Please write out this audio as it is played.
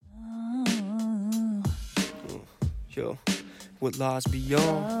Yo, what lies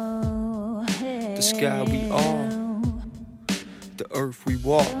beyond? The sky we are, the earth we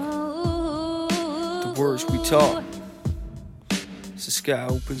walk, the words we talk. As the sky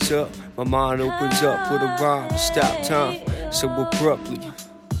opens up, my mind opens up with a rhyme to stop time so abruptly.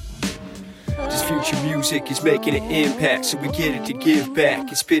 This future music is making an impact, so we get it to give back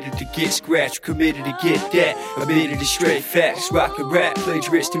and spit it to get scratched. Committed to get that, admitted to straight facts. Rock and rap,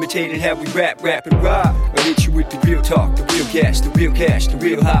 plagiarist, imitated how we rap and rock. I hit you with the real talk, the real gas, the real cash, the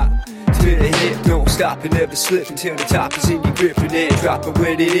real hot. To the hip, don't stop and never slip until the top is in your grip. And then drop it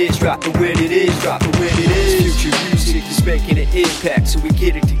when it is, drop it when it is, drop it when it is. Future music is making an impact, so we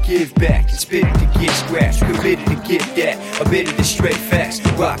get it to give back and spit it to get scratched. Committed to get that, admitted to straight facts.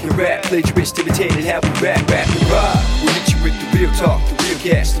 Rock and rap, plagiarist, imitated how we rap and rock. We'll hit you with the real talk, the real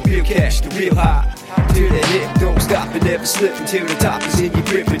gas, the real cash, the real hot. To the hip, don't stop and never slip until the top is in your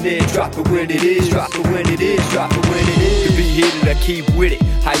grip. And then drop it when it is, drop it when it is, drop it when it is. To be hidden, I keep with it.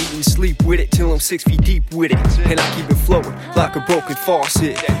 I eat and sleep with it till I'm 6 feet deep with it. And I keep it flowing like a broken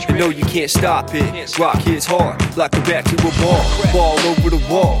faucet. You know you can't stop it. Rock hits hard like a bat to a ball. Ball over the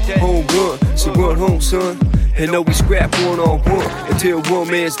wall, home run, so run home, son. And know we scrap one on one until one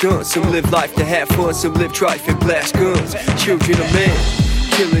man's done. Some live life to have fun, some live trife and blast guns. Children of man,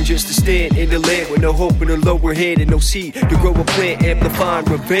 killing just to stand in the land with no hope in the lower hand and no seed to grow a plant, amplifying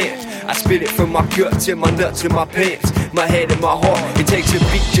revenge. I spit it from my guts and my nuts and my pants, my head and my heart. It takes a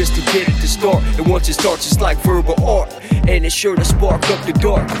beat just to get it to start, and once it starts it's like verbal art, and it's sure to spark up the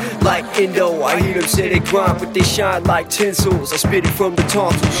dark like Indo. I hear them say they grind but they shine like tinsels. I spit it from the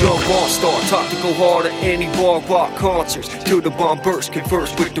tonsils, young rock star, taught to go hard at any bar rock concerts till the bomb burst.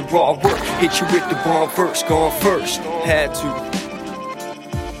 Converse with the raw work, hit you with the bomb first, gone first, had to.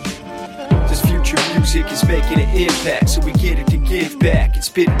 Future music is making an impact, so we get it to give back and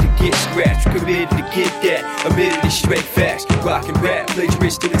spit it to get scratched. Committed to get that, admitted to straight facts. Rock and rap,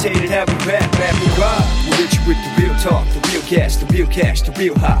 plagiarist, imitated how we rap and rock. We'll hit you with the real talk, the real gas, the real cash, the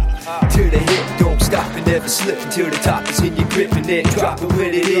real hot. To the hip, don't stop and never slip until the top is in your grip. And then drop it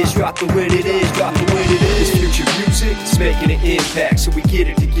when it is, drop it when it is, drop it when it is. This future music is making an impact, so we get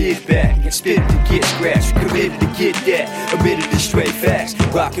it to give back and spit it to get scratched. Committed to get that, admitted to straight facts.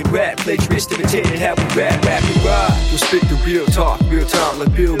 Rock and rap, plagiarist, imitated how we rap and rock. We'll spit the real talk, real time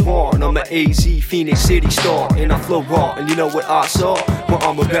like Bill Warren. I'm an AZ, Phoenix City star, and I flow raw. And you know what I saw? Well,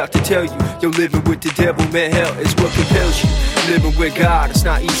 I'm about to tell you. Yo, living with the devil, man, hell is what compels you. Living with God, it's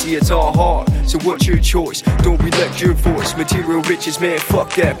not easy, it's all hard. So what's your choice? Don't neglect your voice. Material riches, man,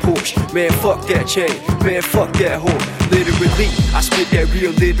 fuck that Porsche. Man, fuck that chain, man, fuck that whore. Literally, I spit that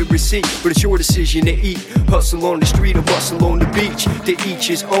real literacy, but it's your decision to eat. Hustle on the street or bustle on the beach, to each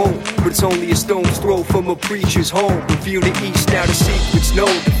his own. But it's only a stone's throw from a preacher's home. Reveal the east, now the secret's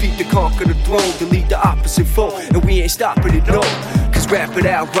known. Defeat the conquer the throne, delete the opposite foe. And we ain't stopping it, no. Cause rap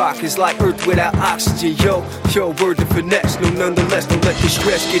without rock is like earth without oxygen, yo. Yo, word to finesse, no nonetheless. Don't let the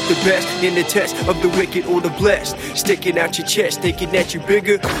stress get the best in the test of the wicked or the blessed. Sticking out your chest, thinking that you're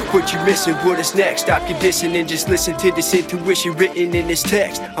bigger. What you missing, what is next? Stop your dissing and just listen to this intuition written in this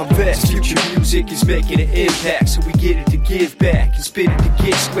text. I'm vexed, future music is making an impact, so we get it to give back and spit it to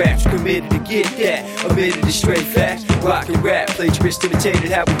get scratched. Committed to get that, admitted to straight facts. Rock and rap, plagiarist,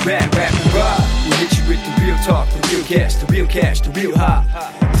 imitated how we rap and rock. We'll hit you with the real talk, the real gas, the real cash, the real hot.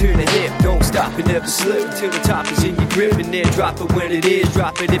 To the hip, don't stop and never slip until the top is in your grip. And then drop it when it is,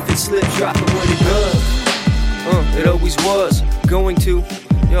 drop it if it slips, drop it when it does. It always was going to,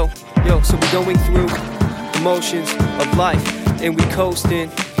 yo, so we're going through the motions of life, and we coasting.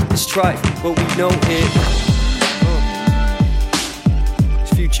 It's trife, but we know it.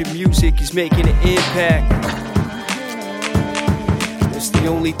 This future music is making an impact. It's the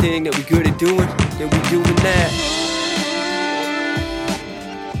only thing that we good at doing, then we doing that.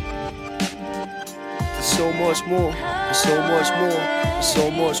 There's so much more, there's so much more, there's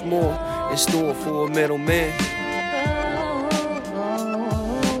so much more in store for a metal man.